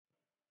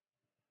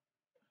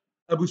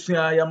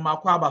Abusia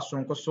yamakwa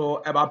abasonko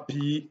so eba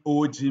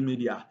POG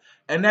Media.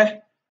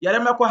 Ene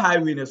yademekwa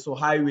highway ne so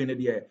highway ne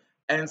de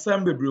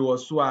ensem bebre wo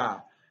so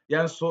a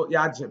yenso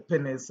yaje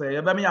pene se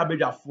yebeme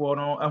yabedwafo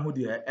no ehu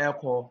de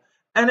ekọ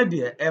ene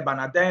de eba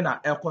na dan na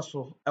ekọ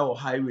so ewo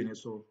highway ne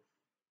so.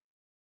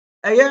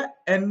 Eye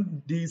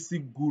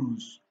NDC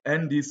Gǔrǔs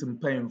NDC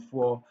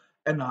mpanyimfo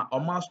ena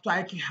oma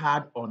strike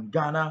hard on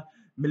Ghana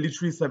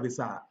military service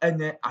a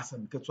enye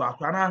asem keto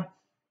akrana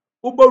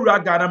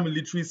Ubowura Ghana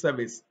military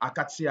service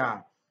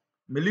akachia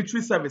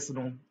military service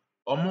no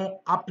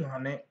omo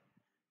aplane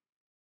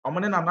omo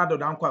ne Addo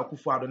dankwa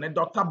Akuffo Addo ne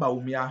Dr.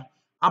 Bawumia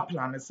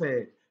aplane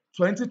say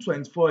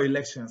 2024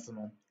 elections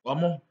no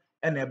omo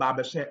ene ba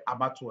abehye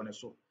abato ne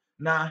so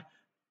na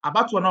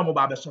abato na omo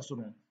ba abehye so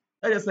no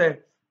e say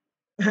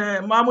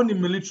mamu ni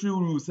military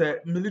rules say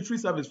military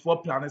service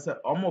for plan say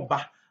omo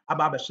ba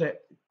aba abehye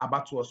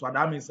abato so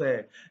that means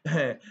say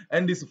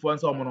NDC for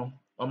nso omo no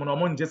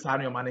omo nje saa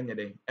no ma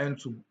nyede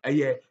entum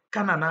eye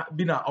kanana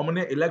bi na omo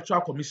ne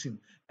electoral commission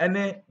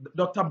ene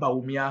Dr.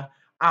 Bawumia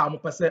a omo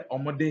pese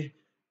omo de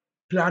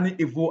planning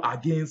evil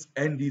against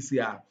NDC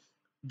a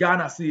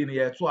Ghana see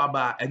ne to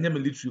aba enye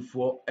military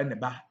for ene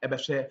ba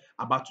ebehye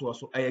abato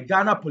so eye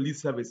Ghana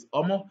police service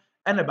omo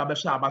ene ba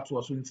behye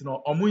abato so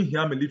ntino omo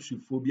hia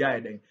military for bia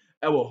eden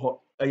ewo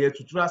ho eye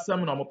tutura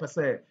asem na omo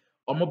pese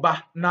omo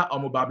ba na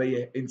omo ba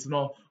beye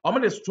ntino omo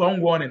the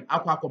strong warning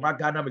akwa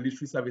Ghana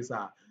military service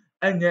a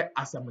enye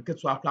asem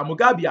keto akwa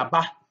Mugabe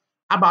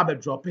aba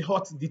drop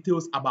hot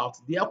details about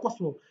the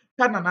Akuffo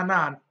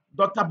kanana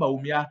Dr.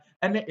 Bawumia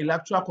ene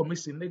electoral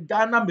commission the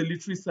Ghana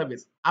military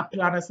service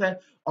aplan say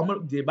omo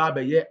de ba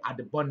beye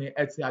adebone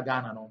etia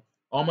Ghana no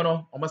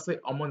omo say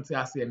omo nte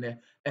ase ne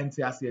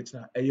ente ase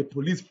ekira eye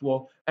police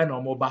for ene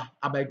omo ba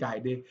aba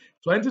guide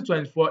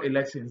 2024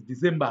 elections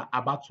December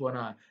abato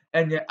na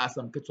enye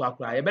asem keto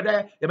akwa ye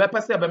be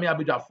pese be me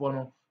abedwafo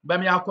no be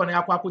me akọ na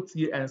yakọ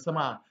akotie ensem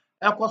a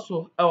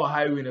ekoso ewo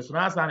highway ne so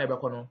na asa na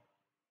ebekọ no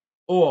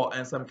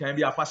and some can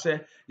be a fashion.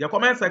 Your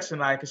comment section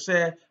like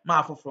share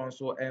my phone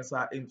so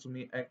answer into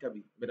me and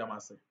Kabi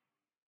Bedamase.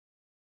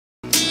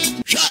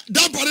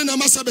 That part in a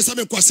massive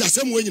kwasi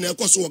asem when you know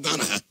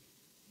Ghana.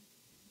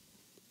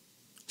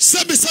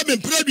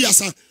 Seven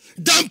previous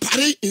Dan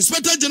Pari,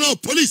 Inspector General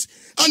of Police,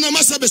 and a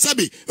massive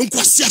sabi and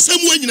kwasi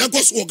asem when you know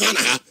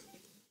Ghana.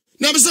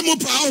 Now, some more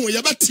power,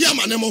 you bet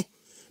Tiamanemo.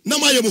 Now,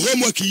 my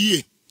homework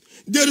ye.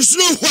 There is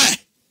no where.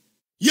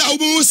 Ya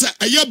almost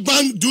a year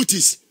bank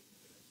duties.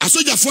 A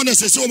soldier phone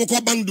says so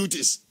much bank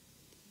duties.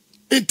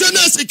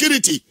 Internal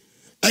security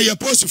a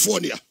post for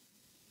ya.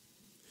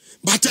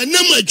 But a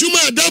number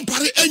Juma Dan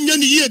Pari and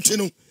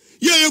Yetino.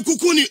 Ya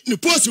kukuni ni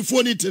post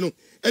for it no.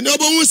 And no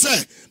one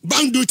say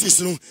bank duties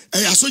no.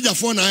 A soldier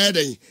phone I had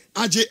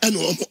aje and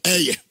omo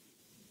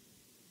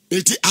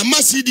It a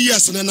mass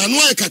CDS and an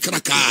annoy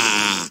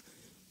kakraka.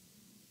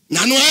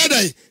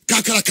 Nanoade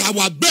kakraka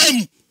wa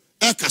bem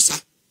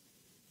ekasa.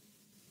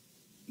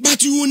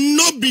 But you will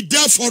not be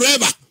there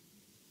forever.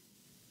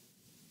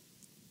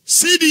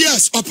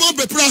 CDS upon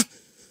Pepra,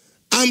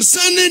 I'm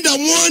sending the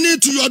warning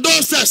to your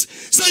doorsteps.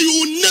 Say you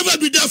will never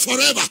be there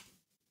forever.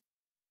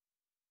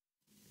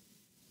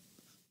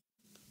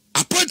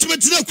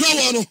 Appointment to the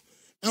crowd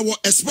and what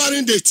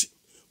expiring date.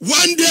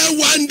 One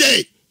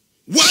day.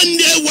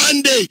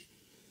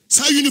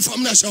 Say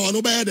uniform na shawa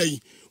no baya day.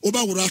 Oba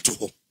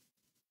wurato.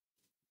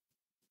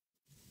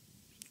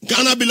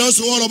 Ghana belongs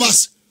to all of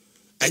us.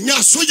 And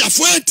ya soldier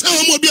for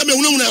tell me be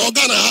me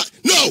Ghana.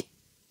 No.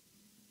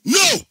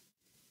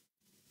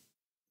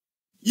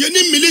 You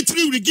need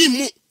military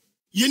regime.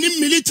 You need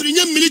military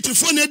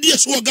for the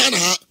DS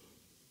Ghana.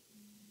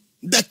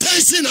 The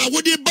tension I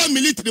would buy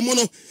military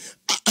mono.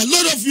 A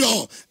lot of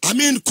your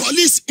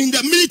colleagues in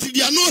the military,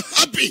 they are not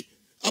happy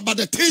about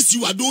the things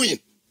you are doing.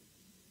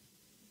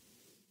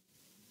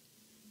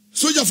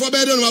 Soldier for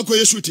better than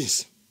our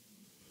shootings.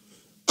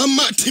 I'm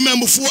not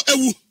timber for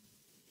ewu.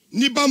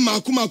 Niba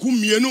makuma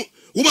kumienu.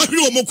 Uma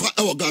hiri omokwa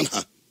ewo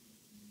Ghana.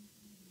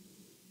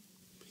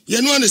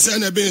 You know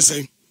understand the being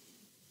saying.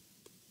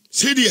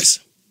 Serious.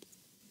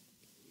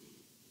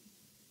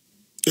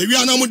 If you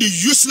are now the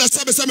useless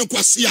sabe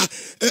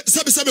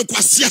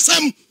kwasia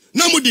sam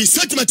na mo the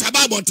sentiment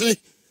about it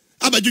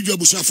abajuju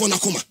abusuafo na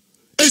koma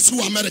esi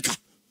wo America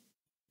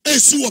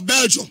esi wo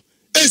Belgium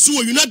esi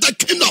wo United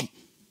Kingdom.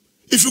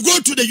 If you go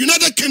to the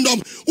United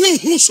Kingdom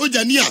who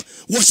soldier near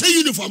was say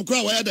uniform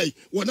kra wa yadai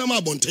wo na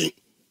ma bonten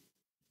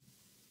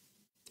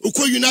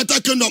uko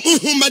United Kingdom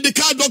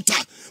medical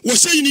doctor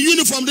was saying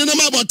uniform the na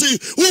ma bonten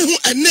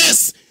a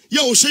nurse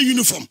ya will say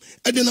uniform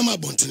and then I'm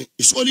bonten.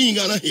 It's only in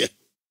Ghana here.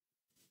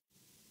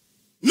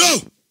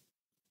 No.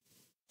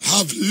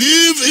 I've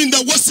lived in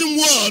the Western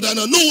world and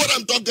I know what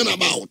I'm talking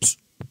about.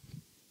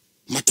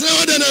 I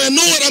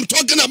know what I'm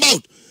talking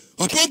about.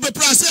 Upon paper,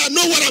 I say I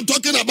know what I'm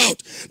talking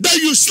about. That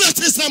you slash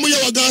some of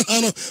your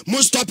Ghana,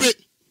 must stop it.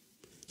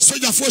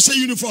 Soldier force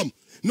uniform.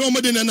 No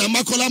more than a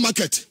Makola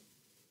market.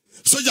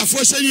 Soldier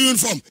force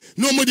uniform.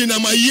 No more than a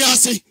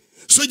Mayasi.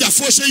 soldier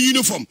force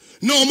uniform.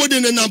 No more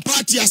than a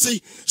party, I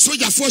say,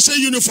 soldier force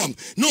uniform.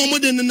 No more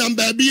than a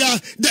number,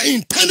 the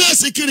internal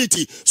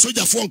security.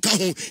 Soldier for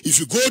Kahon. If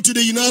you go to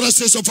the United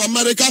States of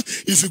America,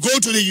 if you go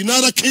to the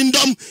United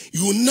Kingdom,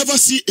 you will never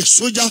see a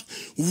soldier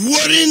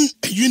wearing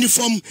a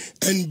uniform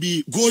and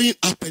be going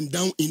up and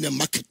down in the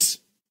market.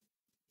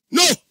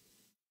 No.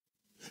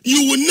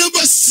 You will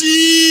never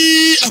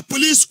see a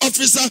police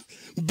officer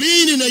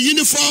being in a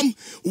uniform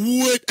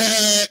with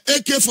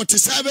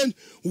AK-47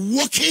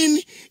 walking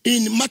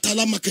in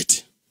Matala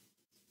Market,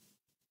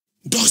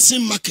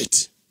 Dawson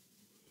Market,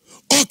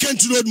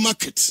 Orkent Road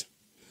Market,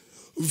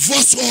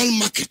 Voswell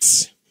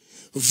Market,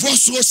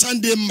 Voswell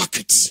Sunday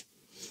Market.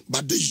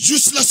 But the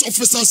useless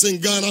officers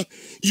in Ghana,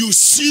 you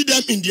see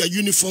them in their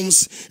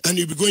uniforms and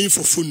you'll be going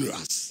for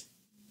funerals.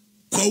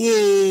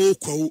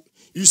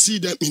 You see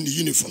them in the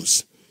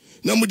uniforms.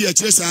 Namudi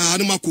achesa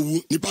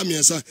animaku nipa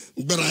miensa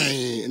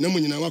bran namu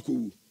nyina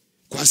waku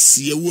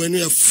kwasi ewu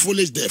enu a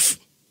foolish death.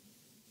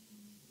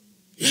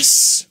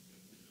 Yes,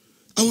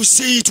 I will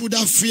say it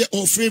without fear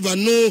or favor.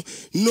 No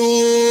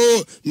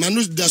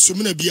manus da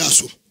sumina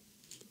biaso.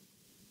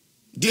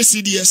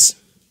 DCDS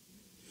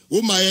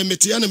o my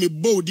metiana me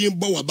bow din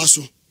bow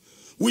abaso.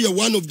 We are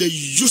one of the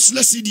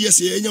useless CDS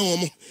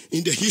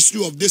in the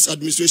history of this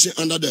administration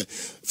under the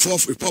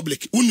Fourth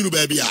Republic. Unru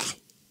baby.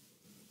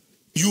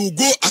 You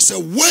go as a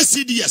worst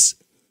CDS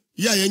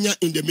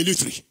in the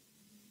military.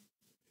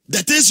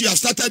 The things you have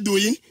started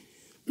doing,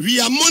 we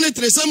are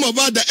monitoring. Some of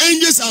us, the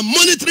angels are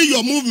monitoring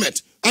your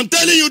movement. I'm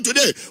telling you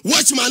today,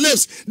 watch my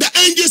lips. The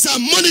angels are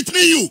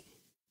monitoring you.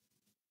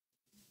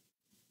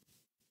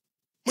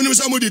 When you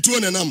say it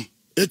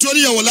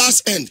will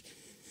last end.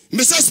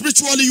 Mr.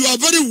 Spiritually, you are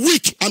very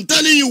weak. I'm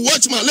telling you,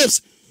 watch my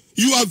lips.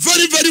 You are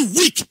very, very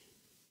weak.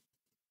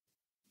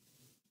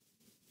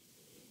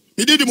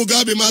 Ididi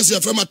Mugabe Masi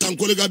afema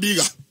tankole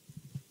gabiga.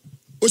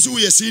 Osi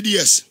uye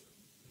CDS.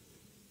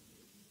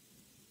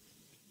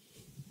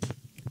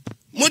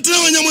 Motre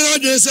wanya mwana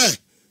jese.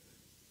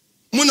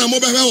 Muna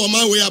mobewe wa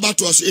mawe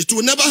about us. It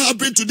will never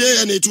happen today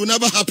and it will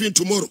never happen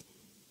tomorrow.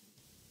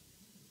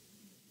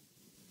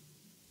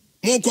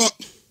 Munko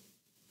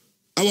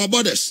our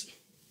borders.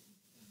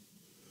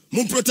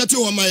 Mun protect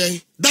our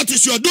maye. That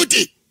is your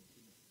duty.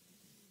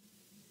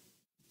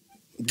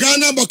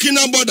 Ghana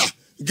Burkina border.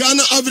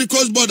 Ghana Ivory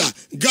Coast border,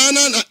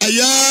 Ghana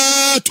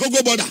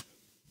Togo border.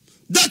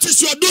 That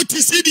is your duty,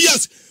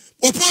 CDS.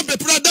 Upon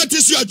paper, that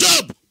is your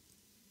job.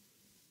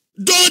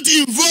 Don't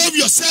involve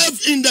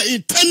yourself in the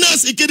internal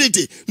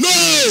security.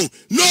 No.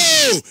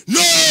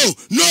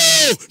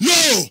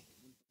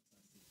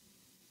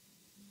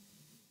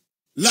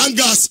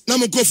 Langas,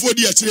 Namukofo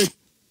diachire.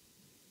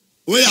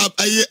 We are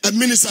a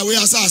minister, we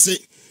are say,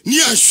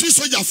 near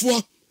Soja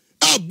for,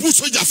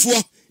 Bush Soja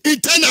for,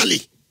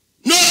 internally.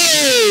 No!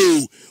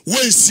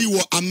 We see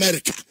what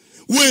America.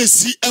 We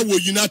see our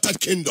United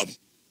Kingdom.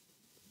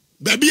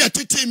 Baby, I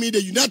tell me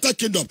the United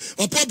Kingdom.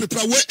 Or probably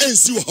we ain't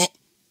see what.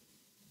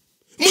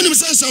 You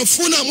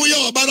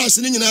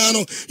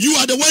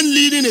are the one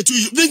leading it.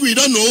 You think we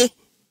don't know?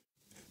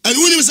 And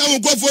when you say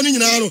go for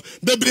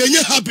baby,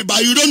 you're happy,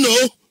 but you don't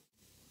know.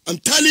 I'm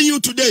telling you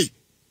today,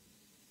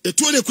 the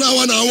 20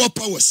 crown our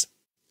powers.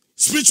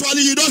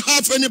 Spiritually, you don't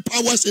have any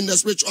powers in the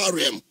spiritual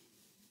realm.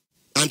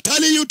 I'm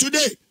telling you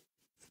today.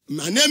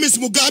 My name is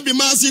Mugabe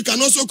Masi. You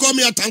can also call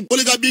me a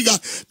Tankoliga Biga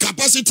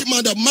capacity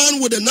man, the man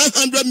with the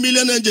 900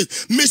 million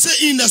angels. Me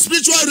say in the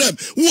spiritual realm,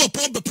 who are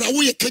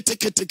probably kete.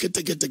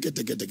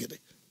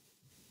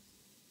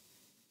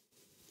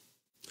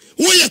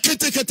 We are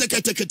kete.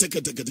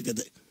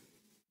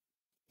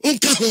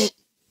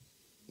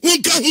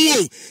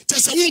 Unkahu.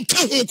 Just a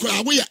unkahu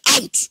cry. We are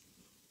out.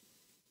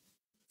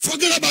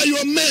 Forget about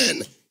your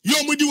men.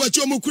 Yomudi wa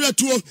chomo kura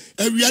tuo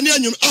ewiane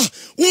anyum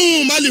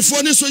mali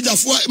fo ne soja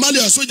fo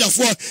mali soja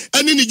fo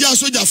eni ni ja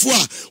soja fo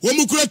a wo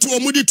mu kura tuo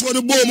mudi tuo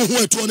ne bo mu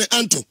ho etuo ne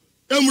anto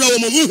emra wo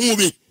mu hu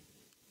bi.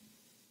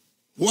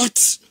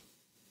 What?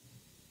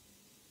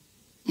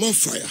 More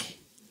fire.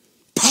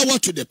 Power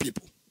to the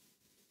people.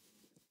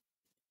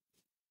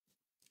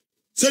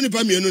 Seni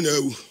pa mienu na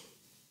ewu.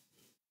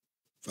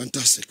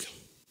 Fantastic.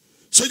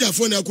 Soja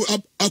fo ne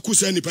aku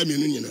seni pa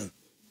mienu nyina.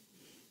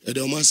 E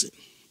de o ma se.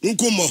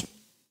 Nkumo.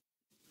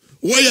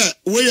 We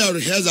are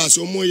rehearsals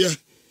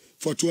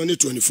for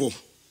 2024.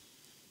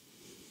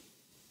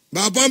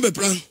 Babambe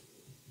Plan,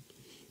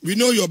 we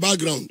know your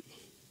background.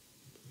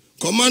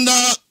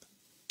 Commander,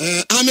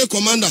 Army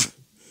Commander,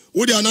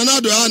 we know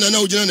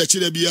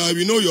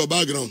your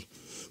background.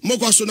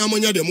 Moko so na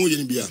monya de mo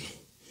yin bia.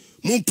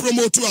 Mun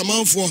promote a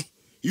man for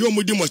you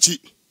mudi mochi.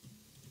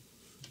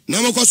 Na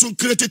moko so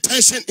create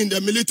tension in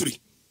the military.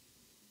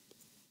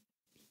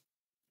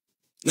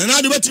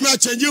 Nana de betima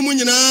change mu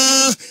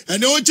nyina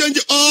and they won't change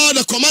all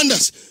the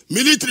commanders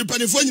military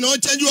panifo nyina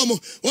won't change omo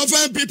won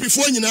fa PP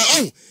fo nyina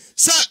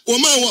sa o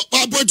man wa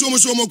appoint omo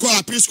so omo ko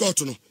a peace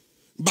court no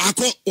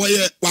baako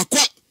oye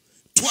wakwa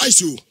twice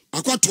you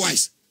akwa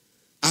twice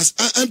as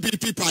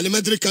MPP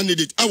parliamentary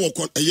candidate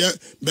awokon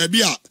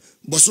baby a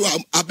boso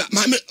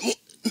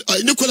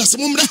Nicholas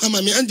mumra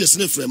hama me anjes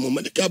ne frem mo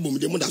me ka bom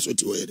de mu da so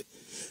ti oyede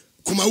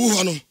kuma wu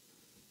ho no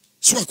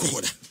so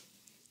akohoda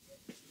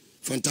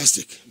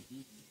fantastic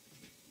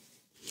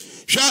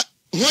sha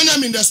when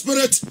I'm in the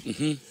spirit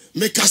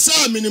me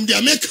kasa minim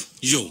dia make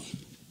yo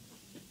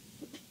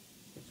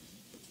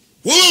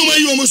wo ma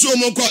yi omo so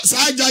omo kwa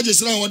sa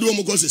judges na wo de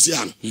omo ko sesi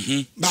an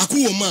ba ko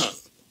wo ma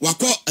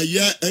wakọ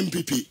aye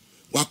MPP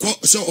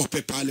wakọ se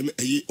ope parliament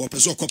aye ope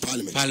so okọ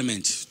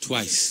parliament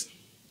twice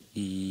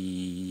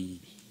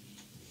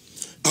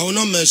I will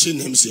not mention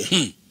names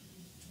here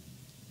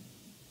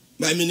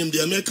my minim the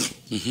America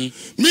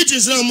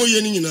meetings na mo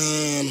ye ni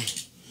nyina no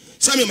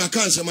sami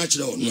makanse ma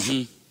kire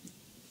ono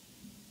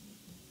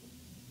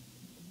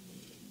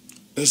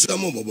ensa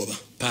mo boboba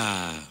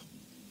pa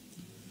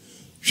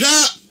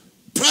ja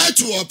prior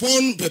to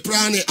upon the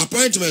plan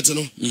appointment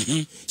no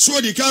so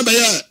the can be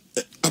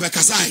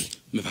abakasai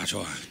me pa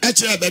cho e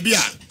kire baby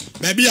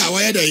a wo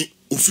ye den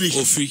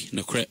ofri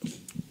no crap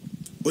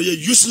oye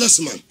useless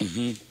man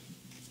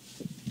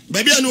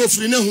baby a no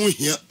ofri na ho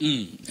hia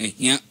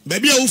hia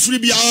baby a ofri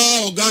bia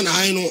Ghana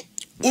hai no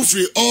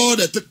ofri all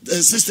the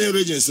 16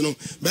 regions no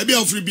baby a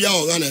ofri bia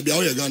Ghana bia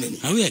wo ye Ghana ni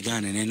how ye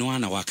Ghana ni no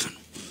ana waka no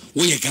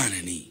wo ye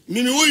Ghana ni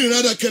me wo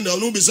United Kingdom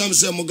no be some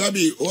say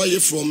Mugabe where you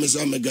from is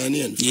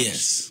Ghanaian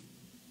yes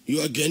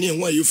you are Ghanaian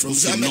where you from I'm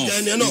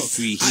Ghanaian no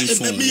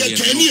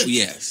Ghanaian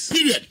yes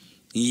period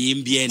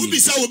Yimbiani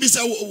Ubisa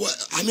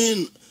I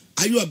mean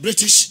are you a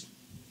British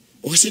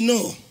or say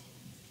no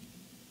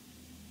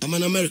I'm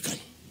an American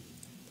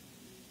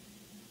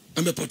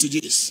I'm a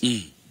Portuguese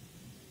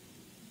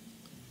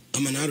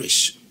I'm an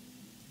Irish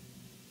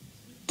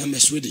I'm a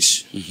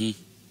Swedish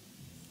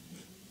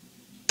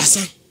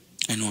asa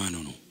I know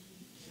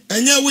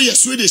and yeah we are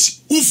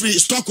Swedish ufri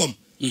Stockholm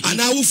and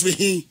now ufri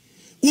hin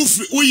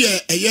ufri we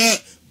are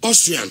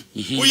Austrian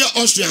we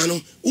are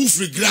Austrian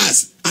ufri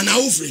grass and now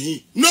ufri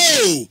hin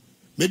no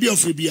maybe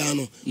ufri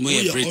biano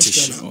we are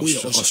British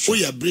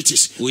we are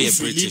British we are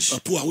British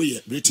we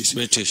are British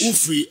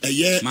ufri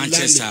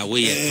Manchester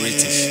we are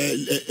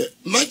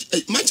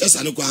British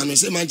Manchester no kwano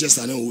say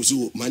Manchester no wo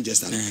so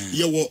Manchester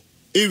ye wo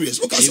areas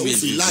okay so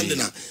ufri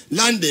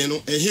London no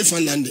Hefa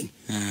London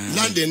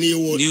London ye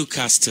wo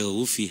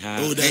Newcastle ufri ha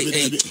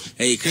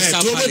hey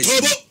Crystal Palace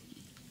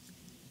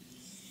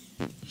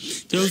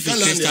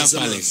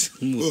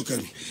okay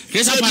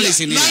Crystal Palace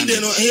in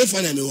London no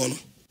Hefa na me wo no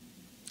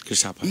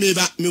Crystal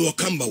Palace me wo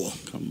Kamba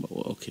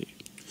okay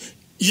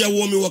ye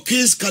wo me wo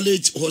King's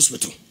College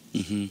Hospital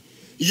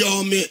ye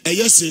wo me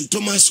St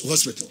Thomas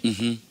Hospital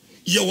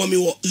ye wo me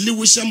wo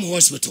Lewisham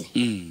Hospital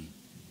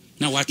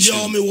now what ye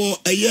wo me wo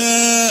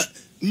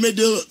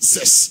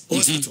Middlesex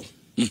Hospital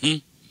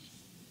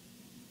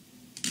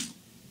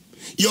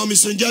ye wo me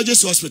St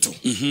George's Hospital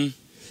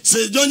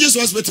St George's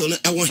Hospital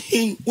I want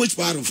him which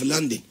part of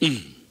London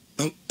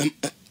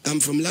I'm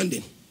from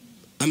London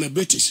I'm a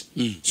British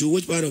so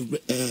which part of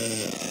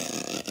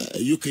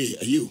UK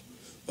are you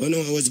oh no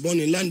I was born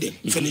in London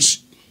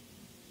finish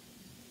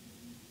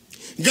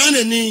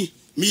Ghana ni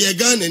me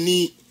Ghana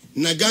ni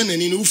na Ghana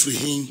ni ufri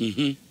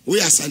hin we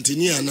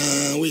asantini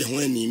ana we ho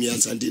ani mi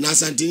asantini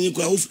asantini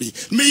kwa ufri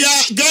me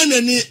ya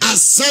Ghana ni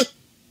asa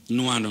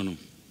no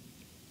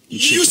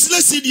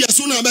useless idiot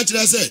so na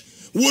better say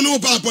wo no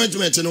pa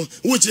appointment no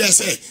wo kire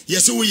say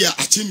yes we ya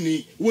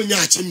achimni wo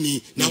nya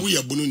achimni na we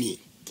ya bununi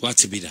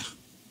what be that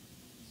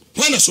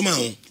when suma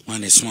ho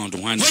when small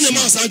when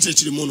ma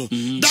sanchechiri mu no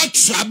that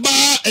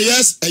traba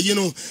yes you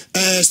know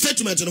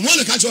statement no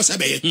when ka cho say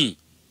be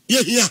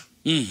ye hia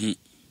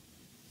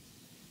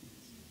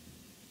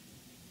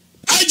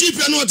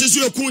IGP no te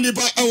so ekun ni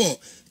pa ewo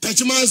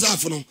tachimanza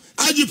afo no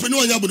IGP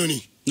no nya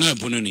bununi na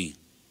bununi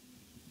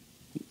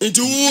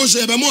into wo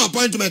se be mo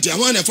appointment ya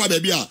when fa ba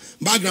bia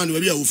background ba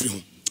bia wo firi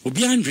ho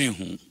obi andwen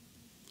ho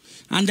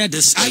under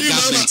this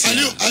government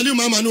Ali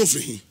Mama no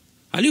firi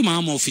Ali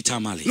Mahama ofita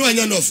mali no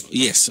anya no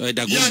yes o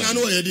da gomba ya na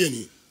no ye de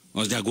ni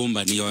o da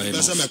gomba ni o e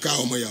no me ka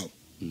o mo ya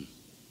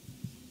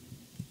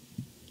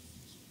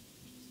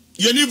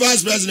ye ni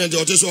vice president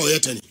o te so o ye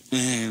tani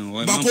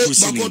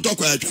bako to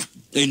kwa atwa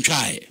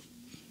entwae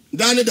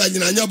dani da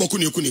nyina nya bako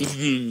ne ku ni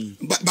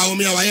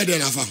Bawumia wa ye de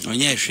na fa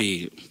onye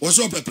hwe wo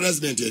so pe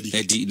president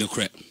edi no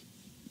crap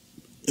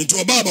into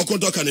oba bako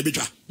to ka ne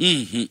bitwa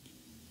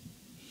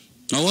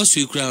no was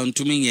you crown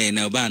to me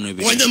na oba no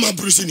bi wanya ma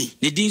brusini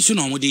ne din so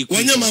no mo de ku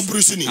wanya ma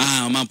brusini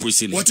ma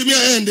brusini what me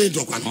ende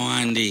to kwa no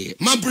ande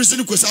ma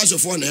brusini ko sa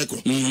so na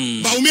ekro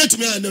Bawumia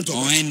timi ende to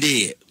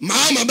ande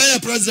Mahama be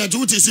president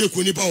wuti se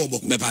ku ni pa wo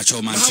bako be pa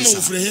cho man Mahama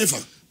wo fre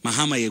hefa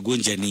Mahama ye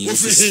gonjani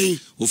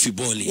ofi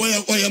boli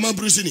oya ma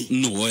brusini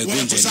no oya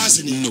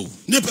gonjani no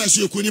ne pa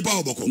so ku ni pa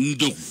wo bako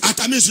no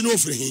atamisi no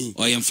ofre hin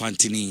oya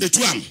mfantini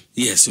etuam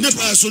yes ne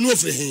pa so no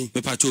ofre hin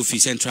me pa cho fi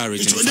central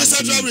region ne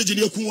central region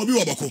ye ku obi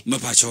wo bako me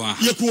pa cho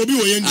ye ku obi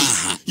wo yendi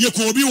ye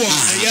ku obi wo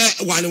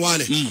ye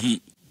wane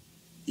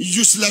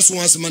useless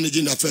ones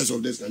managing the affairs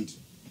of this country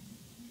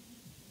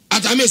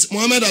atamis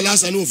Muhammad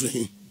Alasa no ofre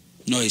hin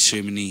no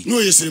yesremni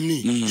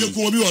ye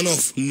ku obi wo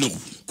no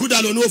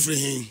Kudalo no free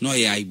him. No,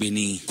 yeah, I been.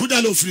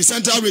 Kudalo free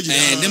Central region.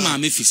 The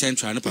mammy fi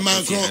Central. Macron,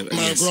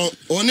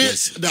 on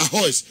it, the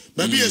horse.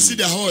 Maybe you see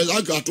the horse.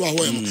 I got to a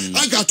way.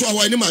 I got to a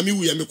way. The mammy,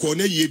 we am a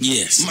corner.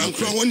 Yes,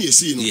 Macron, one you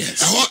see.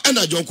 Yes, and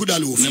I don't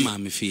Kudalo. The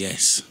mammy fi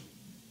yes.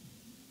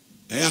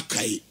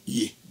 Kai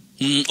ye.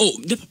 Oh,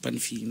 the papa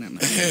fi na.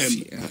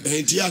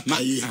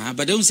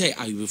 But don't say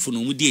I will for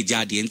no dear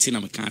jadi and tin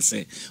I can't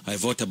say I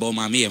vote about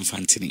mammy and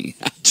Fantini.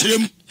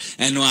 Chim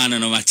and no one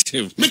no much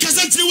him. Because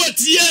that's what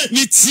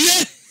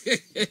ye.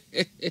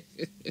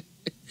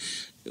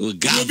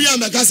 Gabi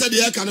amekasa de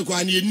eka no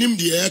kwa ne nim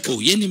de eka. Oh,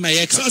 ye ni ma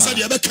eka. Sasa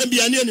de abeka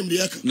bia ne nim de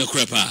eka. No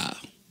crepa.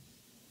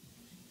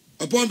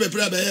 Upon be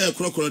pra be e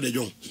krokro de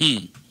jon.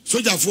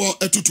 Soja fo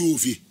atutu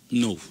ofi.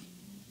 No.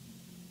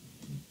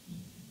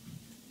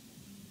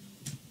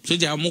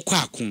 Soja mo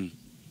kwa akun.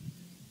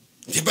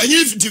 Ti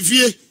banyi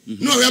fie.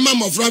 No we ma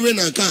mofra we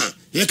na kan.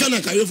 Ye kan na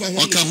kayo fa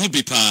ho. O kan ho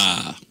bi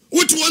pa.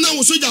 Utu wana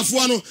wo soja fo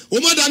ano o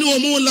moda ne o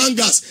mo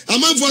langas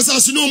amanfo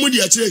asase no mo di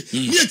akire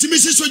ne etimi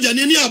si soja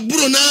ne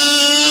aburo na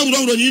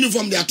wuro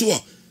uniform de ato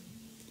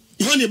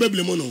ho ne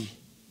beble mo no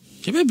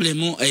ke beble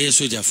mo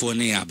soja fo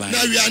ne aba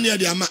na wi ane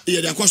de ama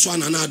ye de akoso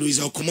ana na Addo is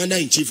a commander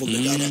in chief of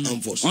the Ghana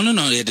Armed Forces. Oh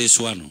no ye de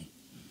so ano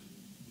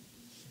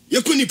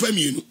ye kuni pa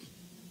mienu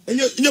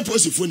enye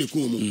police fo ne ku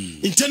mo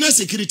internal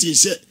security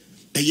nse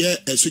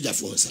soja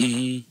fo sa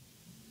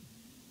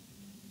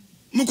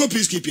mo ko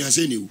peacekeeping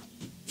ase ne wu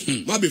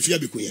ma be fia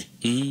be kunye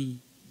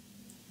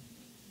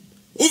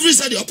over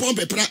said your pump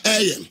pra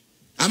ayen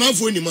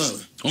amanfo ni ma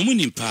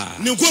omunim pa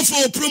ne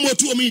nkofo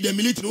promote o mi the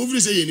military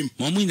over say yenim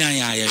omunya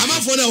ya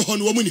amanfo na ho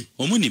no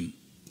omunim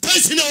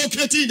person na o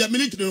create the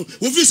military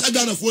over say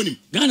Ghana fo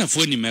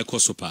nim e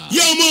koso pa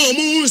ya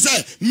mo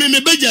say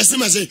me beja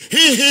sema say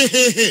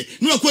he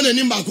no akona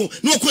nim ba ko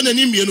no akona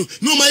nim mienu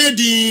no ma ye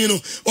din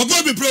no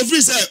obo be pro over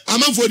say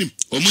amanfo nim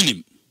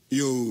omunim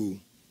yo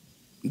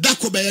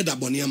dako be ye da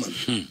bone man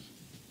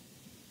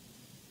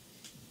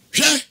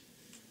hwe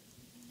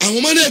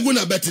ahoma na egu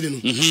na betri no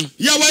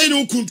ya waye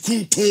no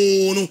kunkunto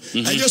no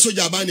aje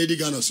soja ba na edi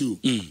Ghana so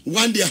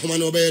one day ahoma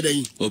na obeye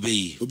dan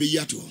obeyi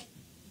ato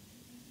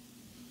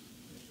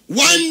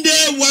one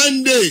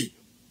day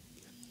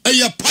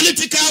a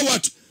political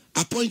what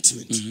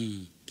appointment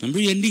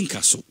ambi ending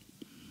kaso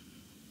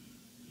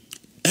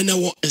and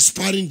our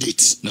expiring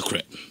date no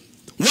correct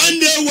one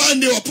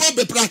day or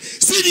probably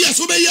serious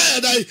obeyi ya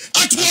dai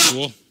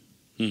atwa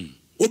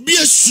obi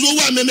esuro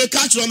wa me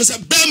catch no me say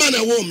be man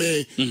na wo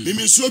me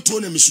me so to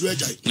na me suro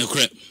ajai no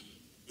correct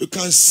you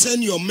can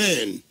send your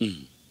men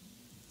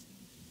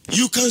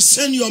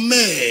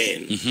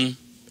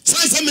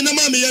say me na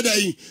ma me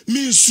yadai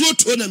me so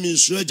to na me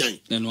suro ajai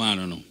then I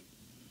don't know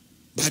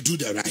but do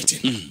the right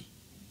thing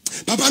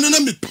papa no na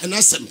me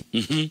penasem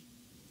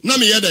na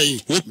me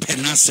yadai wo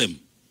penasem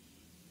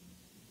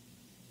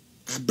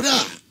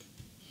abra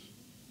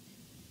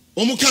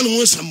omo kan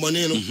wo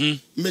sambone no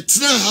me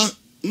tena ha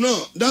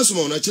no that's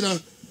one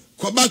achina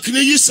ko back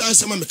ne yi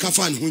sansema me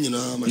kafa ne ho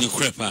nyina ma ne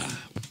krepa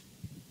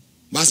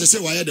ba se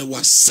why the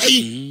was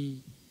say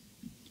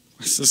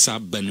asesa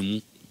banemu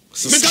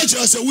me ka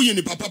chira se wuyi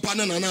ni papa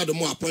na na Addo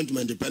mo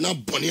appointment pe na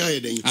bone aye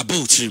den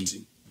about him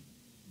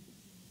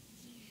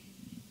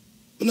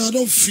no I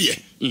don't fear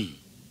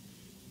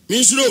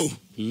me slow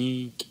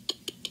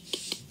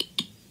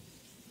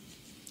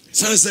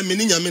sanse me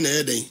ni nyame na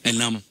ye den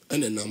enam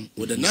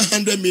with the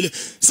 900 million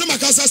some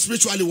akasa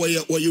spiritually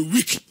were you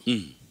weak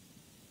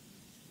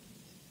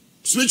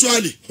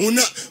spiritually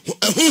huna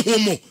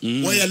homo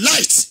were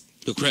light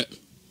the correct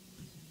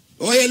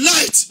were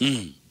light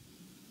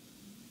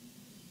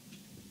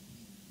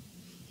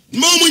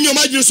mo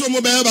nyoma gye so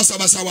mo be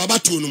basa wa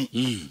bato no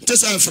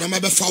tesa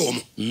mframa be fa wo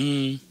mo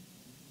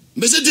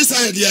be se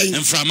decide dey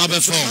mframa be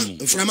fa wo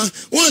mo mframa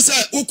won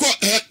say ukọ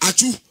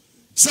achu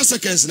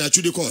seconds na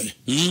achu de call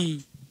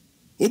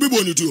obi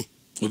bonu tu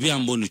obi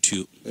ambonu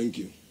tu thank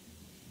you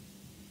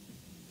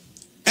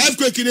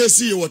earthquake in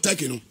see what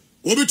take no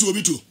obi tu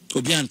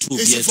obi antu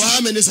obi for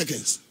how many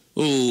seconds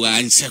oh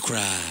and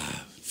sekra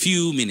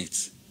few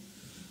minutes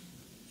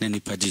nani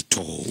padi to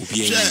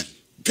obi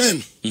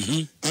Ken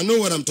I know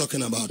what I'm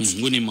talking about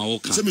woni ma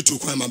woka say me to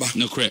kwai maba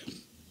no correct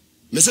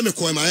me say me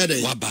kwai ma ya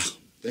dey waba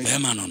be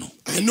ma no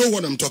I know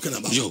what I'm talking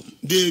about yo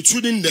they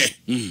shouldn't there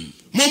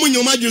mo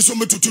nyoma gye so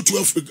me tutu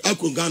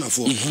akon Ghana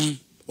for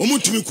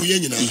omutumi kuye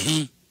nyina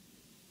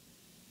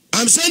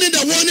I'm sending the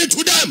warning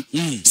to them.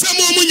 Some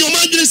woman your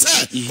man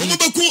say,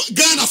 Omobaku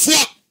Ghana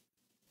for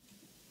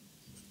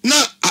na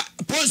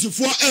pause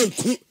for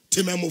elku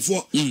tememo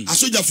for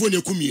asoja for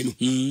ne kumienu.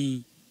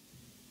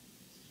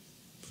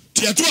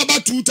 Tia to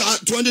about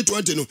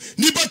 2020 no.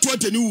 Nipa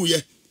 20 ni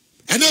wuye.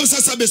 And then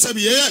sabe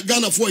ye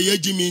Ghana for ye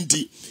jimi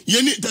nti.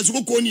 Ye ni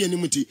tasoko ni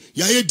animuti.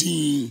 Ya ye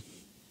din.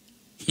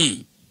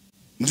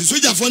 Ndi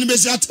soja for ni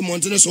besi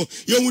atemonte so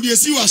ye wudi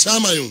esi wa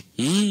shama yo.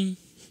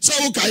 So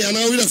okay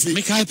na we refi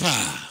me kai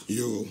pa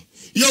yo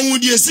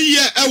wudi esi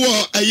ye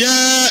ewo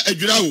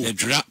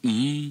adwura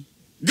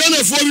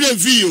Ghana for we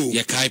refi yo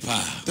ye kai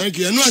pa thank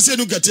you no ase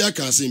no gati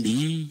aka asen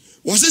bi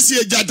wo se si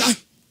ejada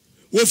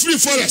wo free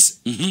forest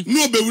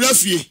no be wura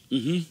fie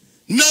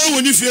na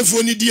woni fie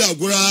fo ni di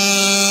agora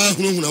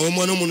hunhuna wo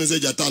mo no mo no se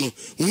jata no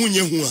hunye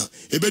hu a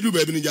ebedu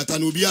ba bi ni jata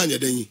no obi anya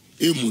dan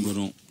emu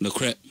no the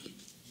crap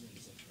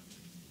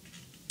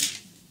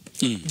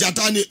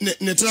jata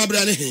ne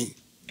trabra ne hen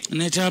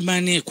ne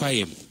trabra ne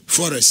kwayem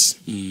forest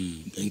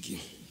thank you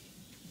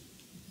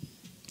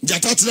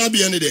jata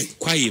trabia ne de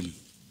kwayem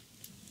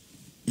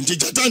nti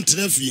jata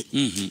ntra fie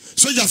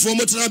soja fo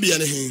mo trabia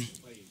ne hen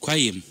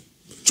kwayem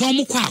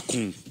chomo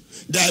kwakon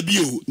dabi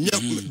o nya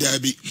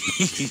dabi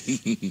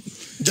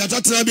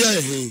jata trabia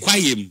hen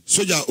kwayem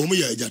soja omo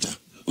ya jata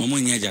omo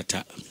nya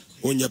jata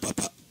onye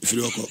papa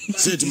firi oko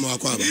set mo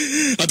akwa ba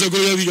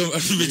atogoro bi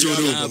be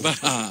joro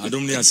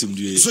adom ne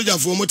asemdue soja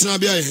fo mo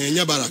trabia hen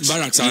nya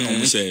barracks an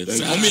omo say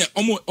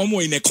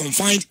omo in a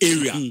confined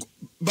area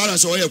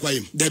barracks o ye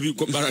kwayem dabi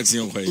barracks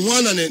yon kwayem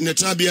wana ne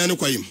trabia ne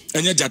kwayem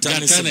enye jata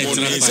ne se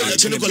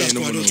Nicholas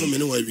kwado to me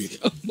no wawi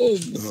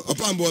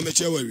opambo me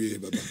che wawi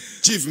baba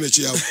chief me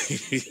che yawo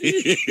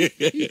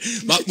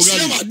ba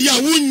mugabe dia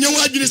wonye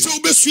wadwene se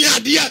obesua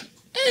ade a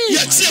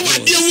ya che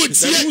wade wo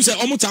tie mu say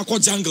omo ta ko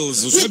jungles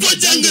so be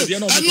jungle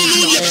anu no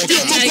ye be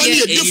omo ko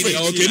ne different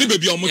okay ni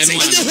baby omo te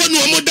enye ho no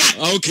omo da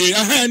okay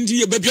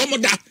ndi baby omo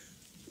da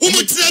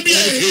umu trabia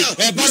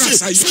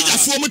soja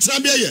fo mu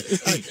trabia ye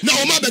na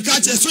o ma be ka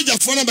che soja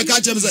fo na be ka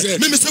che me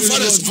se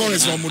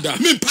forest omo da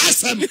me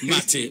passam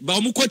mate ba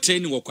omo ko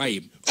training wo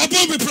kwayem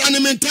obo be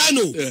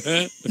pranementano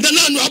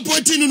na no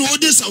appointing no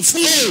odi san fo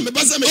me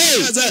ba se me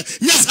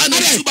nya sa na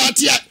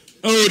subatia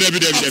oh dabi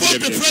obo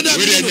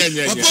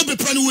be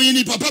prane wo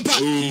yini papa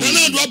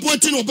na do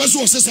appointing no beso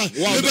osesa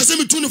me be se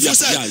me tunu fo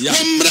say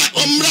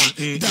omra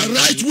the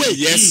right way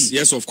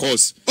yes of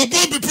course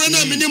obo be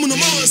prane minim no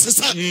ma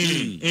osesa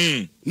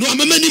no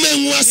amamani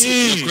me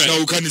nwase na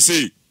wo kan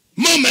say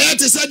mama ya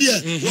te said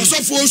there was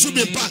of for should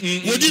be pa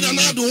we did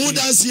another who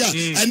dance here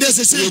and they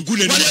say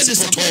what is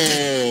this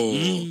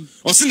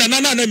o sin na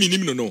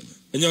minim no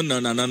enyo na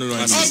no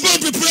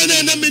about be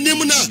praying na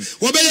minim na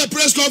we be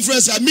press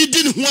conference a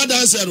meeting who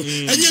dance no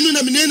enye no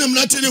na minim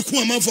na tele ku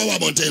amanfo wa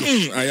bonten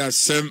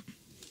ayasem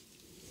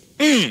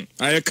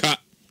ayeka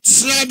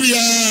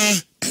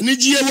trabia ani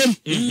gie wom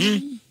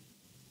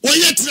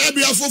oye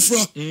trabia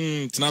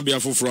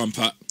foforo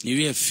ampa you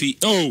we fi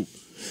oh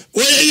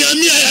oye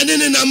yami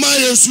ayane na ma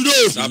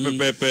yesuro sa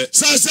pepepe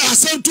sa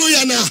asanto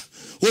ya na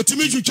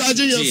otimi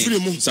twitwaje ya free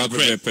mu sa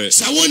pepepe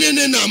sa woni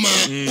ne na ma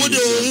o de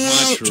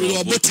wo to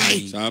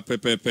obotai sa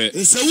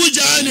pepepe se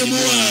wuja ne mu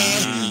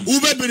a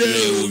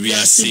ubebere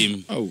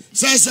obiasim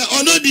sa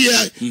ono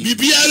dia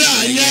bibiara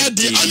anya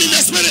de on in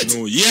the spirit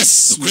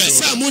yes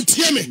sa mo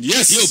tie me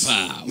yes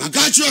yopa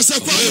magachi o se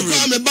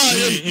kwa me ba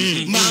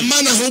ye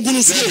mama na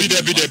hogunu so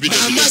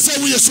mama se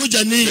wo ye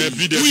soja ni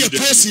wo ye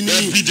police ni me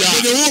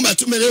wo ma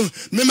to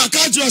me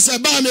magachi o se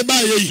ba me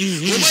ba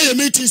ye o ma ye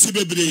meeting si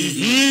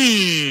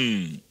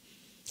bebre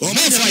omo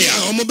fire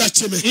omo ba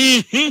cheme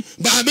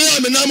ba be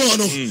am na mo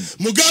no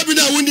mugabe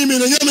na woni me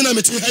no nyame na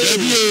meti ha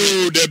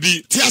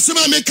dabi ti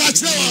asema me ka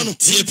kire wa no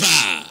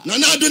tiepa na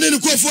Addo ne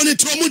ko fo ni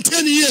to mo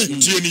tani ye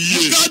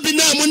mugabe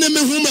na mo ne me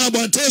hu ma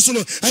abonte so no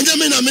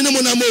anyame na me ne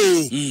mo na mo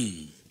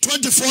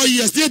 24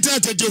 years they tell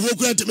the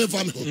Jehovah to me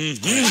for me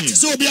what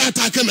is obi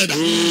attack me da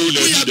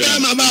we are be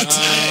ma ba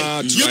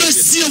you be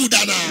see u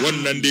da na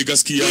wannan dai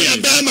gaskiya we are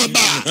be ma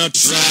ba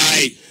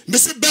try me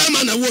se be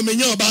ma na wo me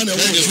nya oba na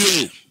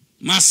wo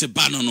masse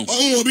banono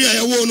on obi a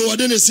yawo no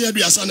wode ne se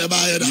aduasa na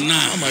ba ye da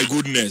oh my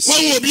goodness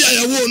on obi a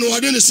yawo no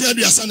wode ne se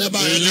aduasa na ba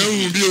ye da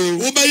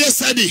wo ba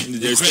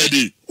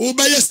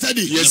ye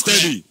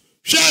study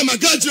Share my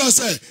country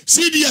say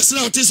CDS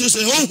now this is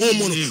a home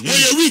no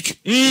we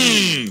weak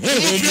in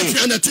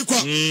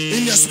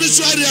your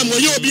spiritual realm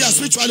we you be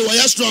spiritually we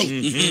are strong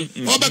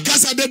oba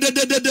kasa de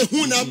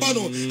hu na ba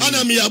no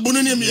ana me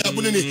abunu ni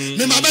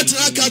me ma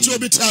betra catch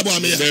obi trabo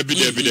am ya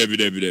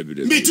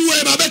me tu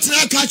we ma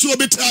betra catch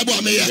obi trabo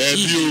am ya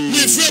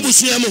me free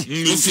busia mo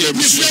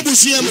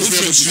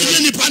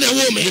ni pa na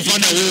wo me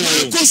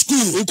ko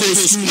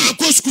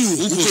school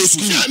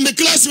me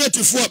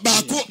classmate for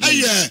ba ko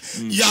aye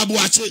ya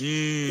boache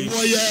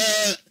boye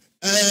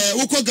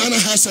woko Ghana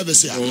House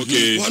Service ya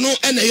wono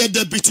ene ye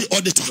deputy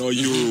auditor oh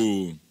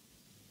you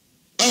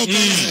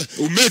okay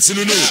mate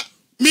no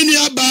mini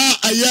aba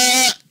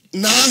aya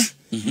na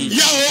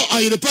yawo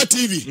Ayerepa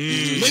TV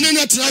mini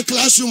na tra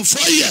classroom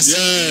 4 years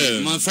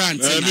my friend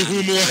me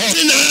humo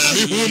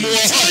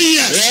 4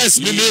 years yes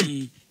me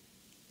name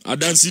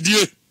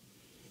adansidie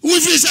we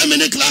face how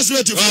many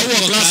classmates for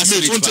our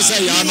classmates want to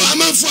say ya no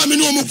am for me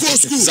no mo go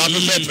school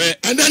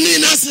and then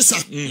in assisa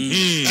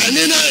and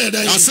in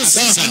assisa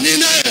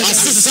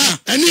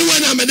and in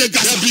when am the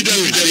gas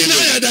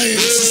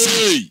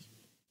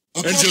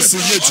and just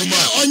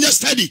on your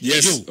study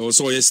yes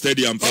also your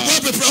study and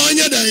papa on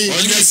your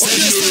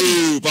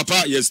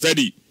papa your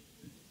study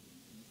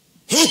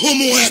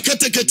homo ya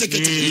kete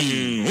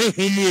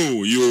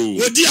homo yo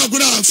odi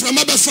agura from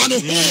abefa no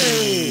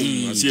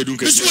asi edun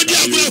kete odi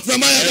agura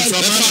from abefa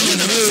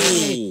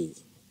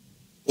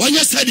When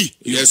you study,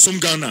 yes, some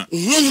Ghana.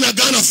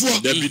 Ghana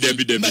for Debbie.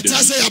 But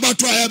I say about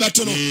to I about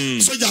to know.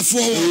 Soldier for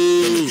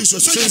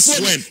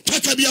soldier when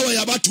take a beer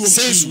about to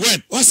since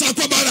when what's up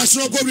about us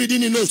not go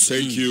reading in notes.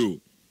 Thank you.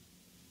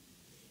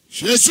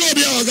 Yes, so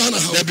be our Ghana.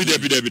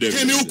 Debbie.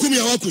 Can you come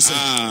here? What could say?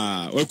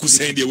 What could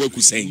say? Dear, what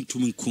could say? To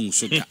me, Kung,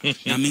 so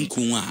I'm in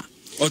Kunwa.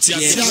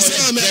 Yes,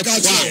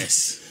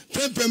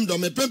 Pem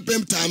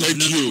time.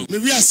 Thank you.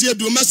 Maybe I see a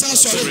do massa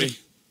sorry.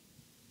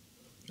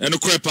 And a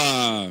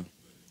crepa.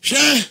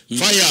 Share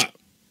Fire.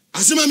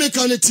 Asima make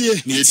on it here.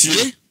 Yes,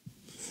 The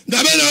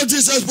man out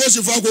is supposed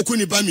to follow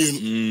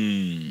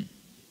Kunipamian.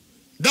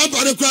 That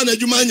part of crown at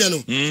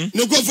Jumaniano.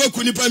 No go for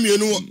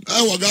Kunipamian.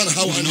 I Ghana.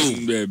 How I know,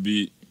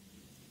 baby.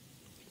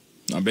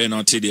 I been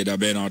out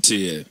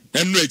here,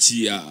 and rich,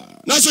 yeah.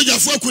 That's what you're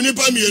for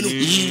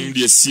Kunipamian.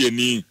 Yes,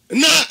 see,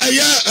 na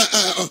aya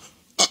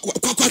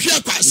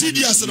kwakwahwe kwa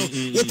CDS no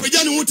wo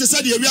pagya ne wote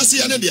sade awiase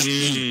ya ne dia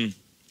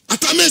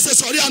atamese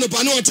sori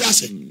anopa ne wote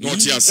ase e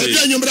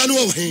dia nyumra ne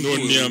wo hen no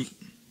niam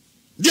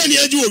dia ne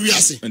aji wo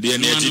wiase dia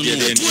ne aji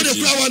dia to de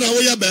kura wa na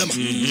wo ya bema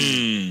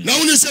na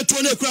woni se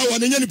to ne kura wa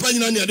ne nyani pa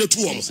nyina ne ade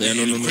to wo no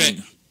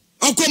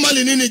Akroma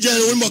le ni je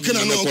wo mo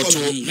kena no ko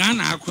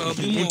Ghana akwa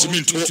bi mo otu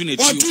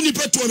ni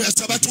peto me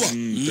sabato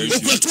o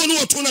kweto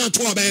no otu na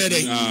to ba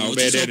yede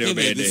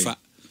obede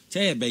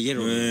say be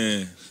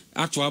yero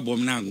ato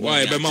abom na ngo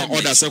why be ma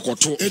order se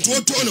koto etu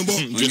otu no bo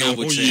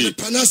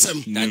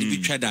panasem na di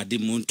bitwa dade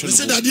mo nto no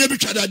se dade bi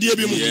twa dade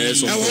bi mo e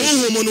wo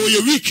ho mo no ye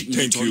week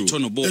thank you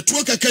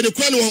etu kaka de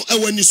kwa no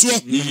awani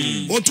so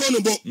otu no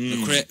bo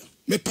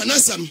me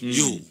panasem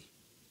yo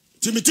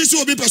Timitisi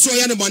obi paso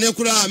ya ne bone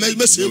kura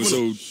me se egu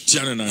so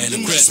tiana na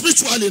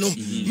spiritually no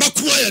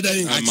makuwa ya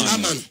dan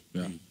aman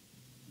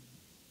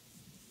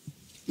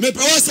me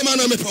pawase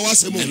mana me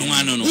pawase mo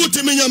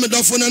utimi nya me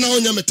dafo na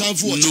onya me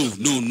tanfo no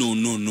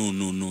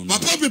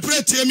papa be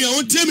pray tie me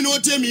on tie me no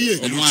tie me ye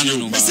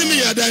me se me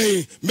ya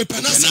dan me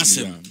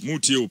panase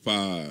mutie o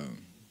pa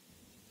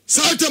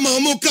Salta ma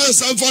mo kan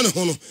sanfa ne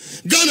ho no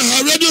Ghana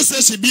ha radio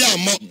station bi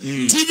ammo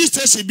TV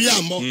station bi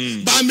ammo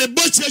ba me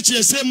bo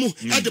chiechi semu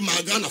ade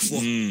ma Ghana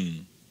fo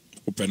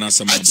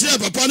openasa ma aje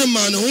papa ne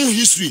ma ne ho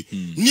history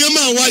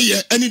niema wa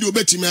ye ani de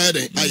obetimi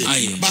ayeden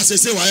aye ba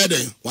se wa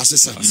ayeden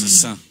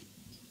wasesa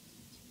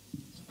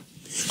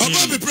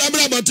Oba be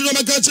primary about no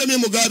maka che me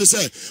mo God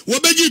say wo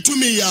beji to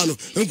me ya no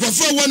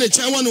nkofo wo ne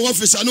chan wo ne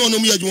office ane ono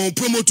mu yadwo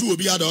promote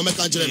obi ada o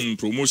meka kire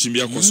promotion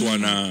bi akoso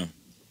ana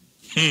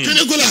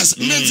Nicholas,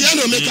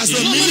 Mentiano make us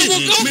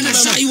asema make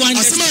us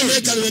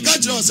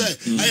say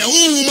I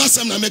who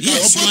masam na make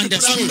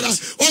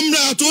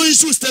omra to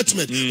issue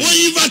statement o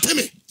invite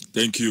me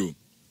thank you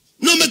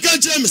no make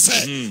us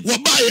say wo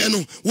buy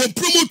no wo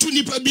promote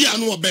nipa bia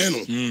no oben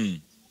no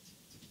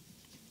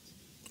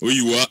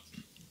oyiwa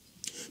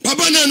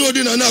Papa na no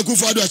di na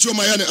Akuffo Addo achi o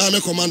ma ya ne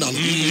army commander no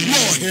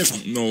hefa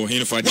no wa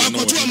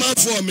koto ma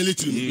for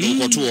military no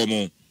koto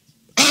mo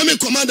Army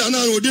commander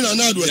na odi na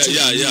Addo achi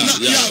ya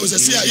o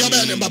se ya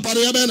ba ne papa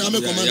ya ba na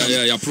army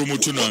commander ya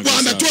promote na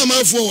wa me to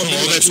ma for o ma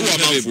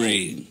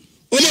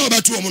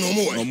ba to mo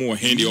mo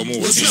hendi o mo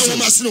o se o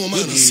ma se o ma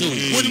na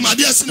o di ma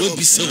dia se no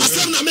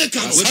asem na make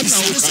am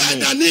say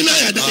da ni na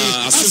ya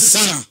da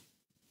asesa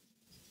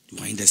you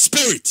are in the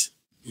spirit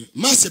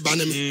Masse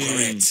banem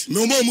correct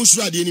no more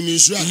musura de ni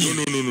misura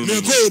no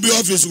me ko obi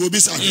office go bi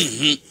sa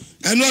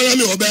eno ara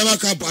me obema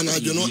camp na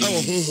adwono e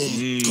wo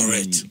honhom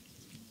correct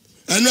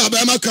eno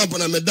obema camp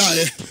na me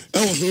dae e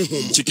wo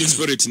honhom chicken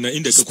spirit na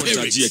in the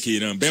contagia ke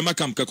na bema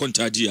camp ka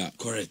contagia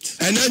correct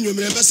eno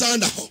nwumre be sa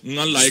nda ho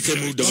ngan like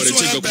mu da bare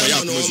chicken ko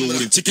ya ko so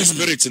wuri chicken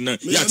spirit na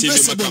ya te be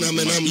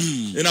makam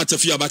ina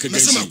tafiya baka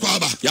gansi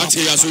ya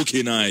te ya so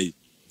ke na ai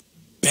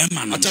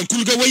Bema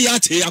atankuluga we ya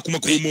te akuma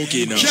ko mo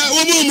ke na ya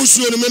wo mo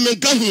musuo no me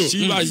nka ho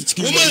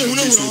wo mo ehunu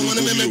ho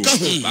no me nka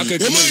ho wo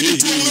mo di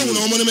tu ho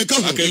no me nka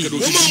ho wo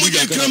mo di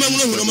krama ho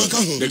no me nka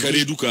ho de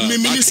kare duka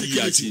me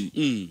security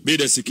be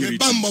the security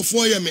bamba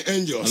for ya me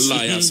angels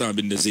Allah ya sa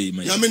bin da zai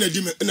mai ya me na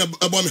di me na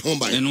abo me ho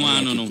bai eno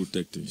ano no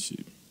protecting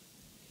ship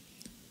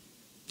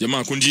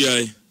jama'a kun ji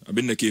ai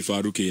abin da ke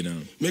faru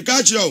kenan me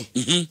ka chiro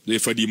zai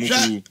fadi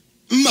muku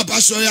mma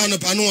paso ya no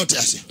pa no wote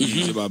ase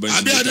abi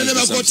ade ne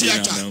be ko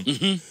theater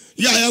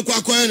ya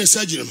kwa ne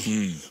surgery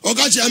o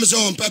ka chi am se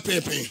on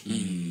pepepe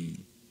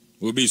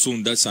obi so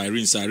that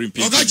siren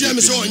o ka chi am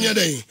se on ye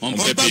den on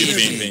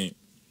pepepe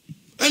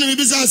ene mi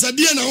bisa sa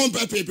die na on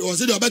pepepe o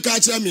se de o be ka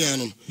chi am ya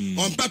no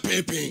on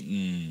pepepe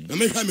na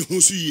me hwa me hu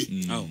su yi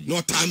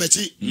no ta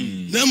machi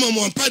na mo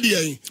on pa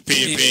de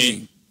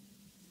pepe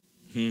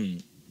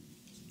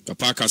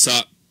papa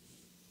kasa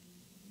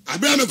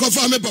abia me ko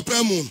fa me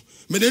papa mu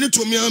me de ni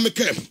to mi am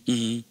kem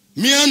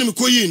me anu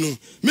ko yi no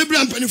me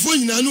bra mpanifo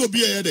nyina na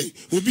obi e dey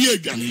obi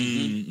adwane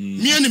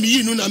me anu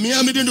yi no na me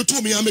am de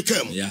to mi am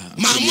kem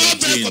ma mo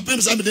be ko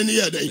pem sa me de ni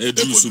ye dey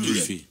edu so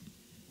brifi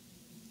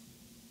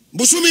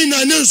busumi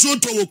na ne so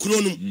to wo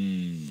kuro no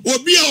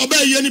obi a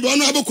oba ye ni be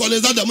ono abokole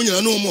zada mo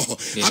nyina no mo ho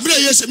abra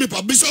ye se me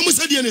pa bi so mo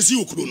se de na si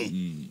wo kuro no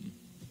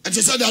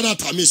ati sa da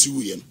ta me si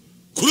wo ye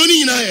kuro ni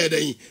nyina ye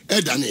dey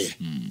e dane ye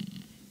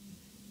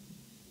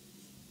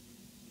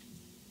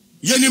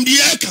yenim di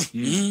eka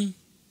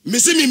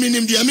mesi mi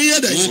minim di me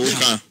yeda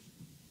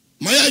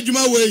my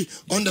adwuma way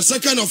on the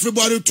 2nd of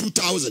February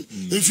 2000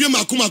 mfie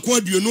makoma ko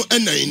aduonu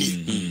enan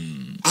ni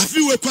afi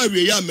we kwa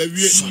wie ya ma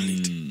wie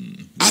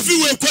afi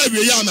we kwa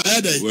wie ya ma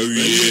yeda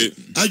wie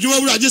adwuma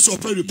wura je so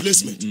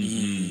replacement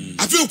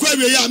afi we kwa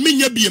wie ya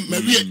menya bi ma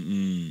wie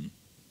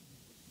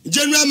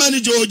general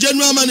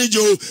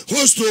manager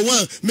host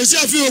one mesi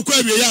afi we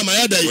kwa wie ya ma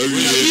yeda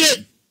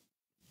wie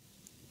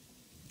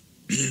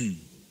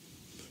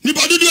ni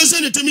badu do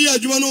se ne temi ya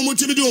adwuma no mo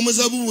temi de o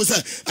mazabu wo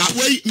sa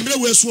awai mbre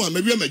we so a ma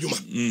wie ma adwuma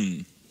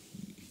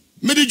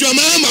me di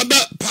joma ma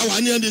ba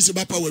power ni ande se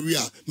ba power wi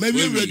a ma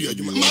wie ready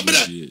adwuma ma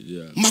bre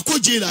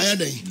makoje la ya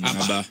dan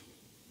aba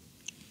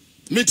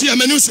me ti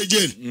amenu se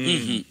jail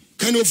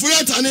kan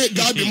ofurata ne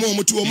gabi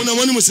mo to mo na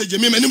mo ni mo se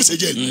jail me ma ni mo se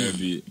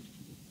jail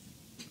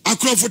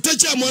Akuffo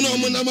tacha mo na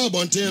mo na ma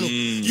bonten no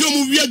yo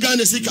mu wi ga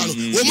na sika no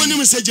wo mo ni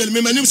mo se jail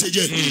me ma ni mo se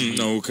jail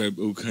no okay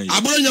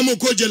abronya mo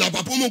ko jail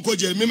papa mo ko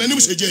jail me ma ni mo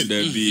se jail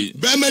be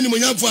ma ni mo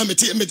nyamfo a me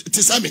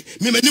te same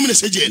me ma ni mo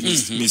se jail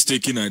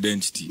mistaken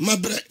identity ma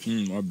bre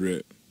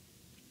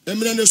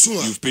emre ne so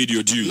you've paid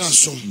your dues na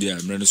so yeah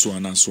emre ne so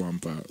na so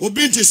ampa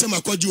obi nti se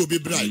makoje obi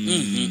brai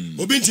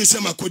obi nti se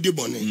makodi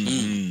bone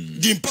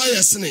di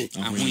empire sene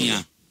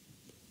ahonya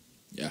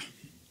yeah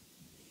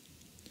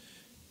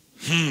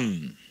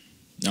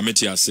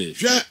Ameti ase.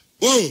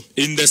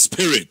 In the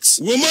spirits.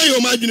 Woman you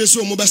imagine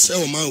so mo bese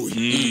o man we.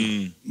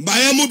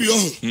 Ba mo bi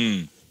o.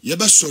 Ye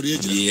be sori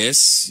ejira.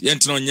 Yes. Ye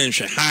ntino nye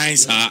nhwe han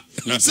sa.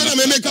 Se na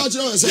me make out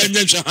you say. Ye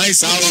nye nhwe han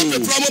sa o. Pe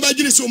pro mo ba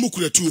gine so mo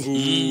kuratu.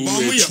 Ba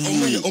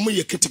mo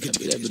ye kete.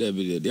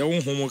 Dia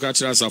wo homo ka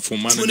kira sa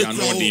foma na dia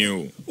no den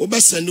o. O be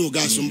send o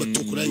gas mo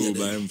tokura nye.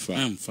 Ba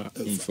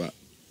mfa.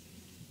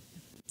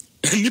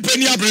 Nipa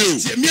ni abre o.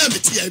 Me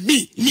ameti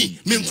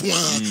me nko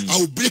I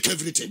will break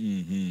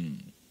everything.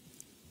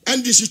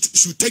 NDC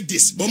should take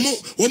this. But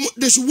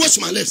they should watch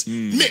my lips.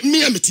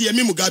 Me ameti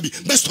me Mugabe.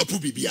 Best stop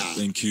bibia.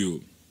 Thank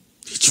you.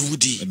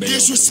 They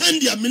should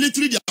send their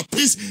military, their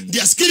police,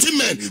 their skilled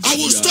men. I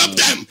will stop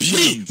them.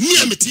 Me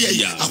ameti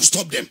I will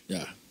stop them.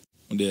 Yeah.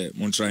 There.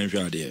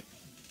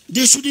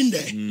 They shouldn't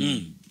there.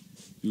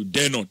 You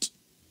dare not.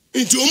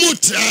 Into omo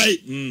try.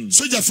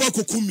 Soja for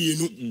koku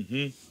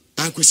mienu.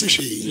 Anko se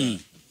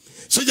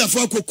Soja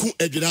for koku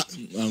edira.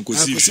 Anko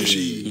se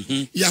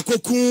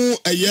yakoku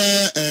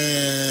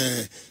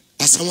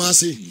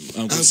asamase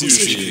anko se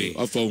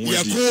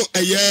yako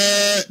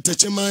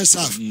techeman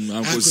saf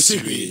anko se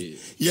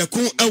yako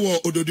ewo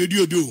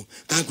odododiodo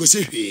anko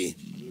se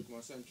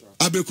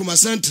abekuma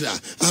central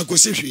anko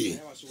se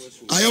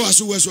ayawa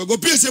so weso go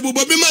pese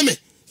bubo bi mame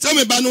tell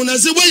me ba no na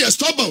say we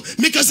stubborn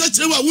make us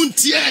say wa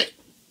wuntie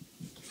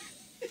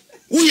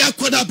we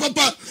yakoda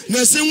papa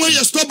na say we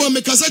stubborn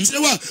make us say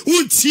wa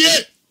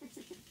wuntie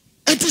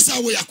etisa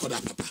we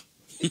yakoda papa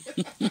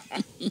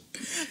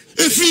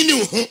efini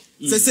ho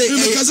sese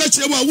kaza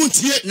chirewa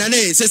wuntie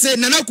nane sese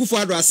nana Akuffo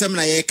Addo asem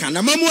na ye ka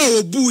na mamu a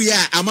obu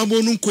ya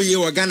amamo nu nkoye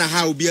wo Ghana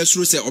ha obi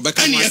asuro se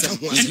obeka ho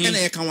asem na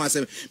ye ka ho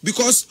asem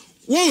because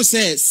won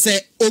say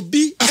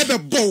obi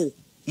ebebo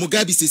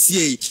Mugabe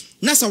sesie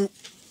na sa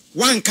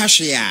wan ka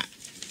hwe a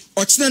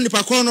ochina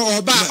nipa ko no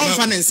oba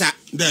onfa ne nsa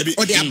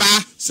ode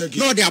aba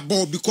no ode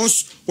abo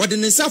because wode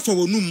ne nsa for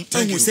wonum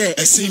ahu say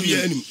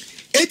esibia anim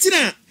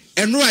etina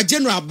eno a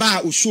general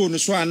ba o show no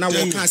so na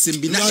wo ka asem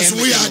bi na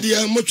we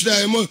ade mo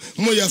twira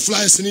mo ya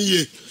flies ni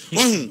ye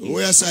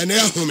we ya sai na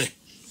ya home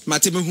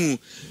mate me hu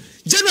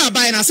general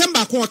ba na asem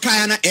ba ko ka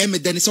ya na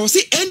emede ni so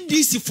say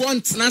NDC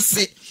front na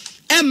se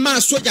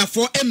emma soldier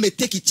for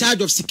take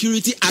charge of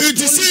security at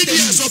the city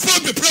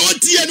support the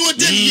priority and what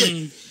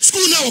dey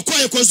school now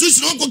require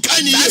constitution on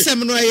kan ni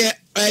asem no ye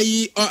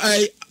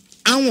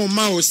anwo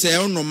ma o se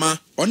onoma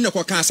onne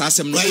ko kan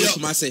asem no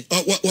kuma se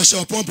wo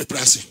se upon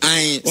peprase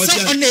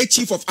so on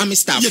chief of army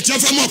staff ye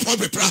tiafa mo upon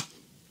pepra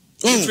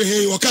if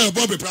he wo kan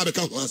upon pepra be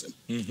kan ho asem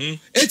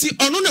eti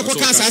ono ne ko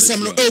kan asem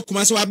no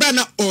kuma se wa ba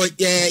na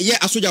ye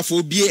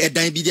asojafo bie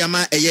edan bi dia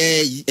ma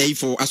ye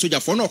for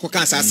asojafo no ko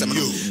kan asem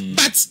no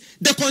but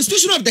the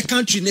constitution of the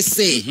country ne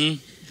say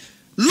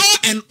law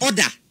and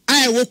order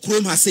I wo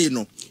krom ha say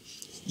no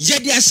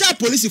Yedi asha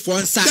police for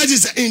answer. That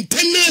is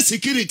internal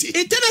security.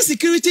 Internal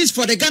security is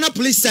for the Ghana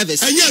Police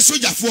Service. And yes,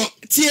 soldier for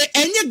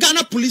any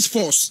Ghana Police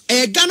Force,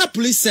 a Ghana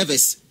Police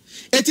Service.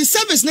 It is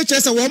service nature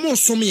as a woman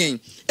swimming.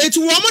 It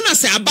woman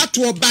as a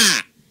battle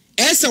bar.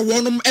 As a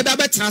woman a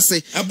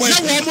babatrase.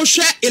 Now woman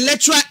share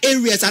electoral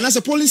areas and as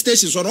a polling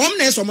stations or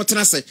omnes or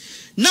motrase.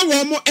 Now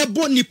woman a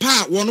boni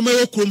pa one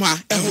more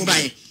kruma a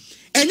hobby.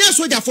 And yes,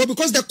 soldier for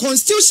because the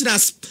constitution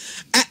has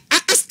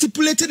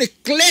stipulated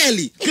it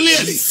clearly.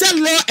 Say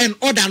law and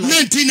order.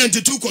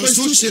 1992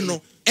 constitution.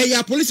 No,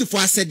 a police for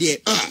said there.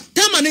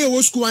 Tamane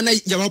was school and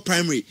a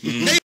primary.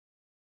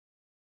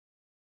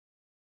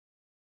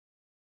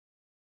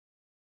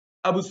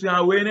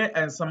 Abusuan wene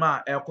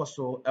ensama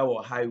ekoso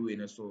ewo highway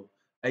ne so.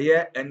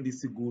 Eye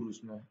NDC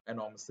Gǔrǔs no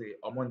and say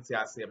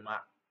omonti ase ma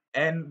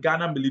and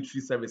Ghana military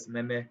service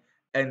nene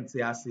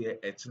enti ase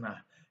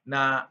echna.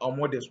 Na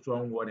omo the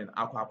strong warning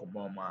akwa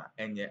akoboma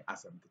enye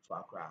asem kitu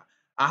akra.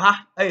 aha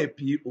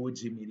POG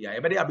Media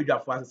yɛbɛde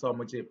abedwafo ase sɛ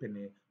ɔmo gye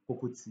pene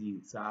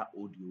kokoti saa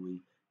audio yi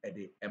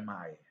ɛde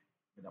ɛmaa yɛ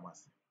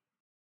medamase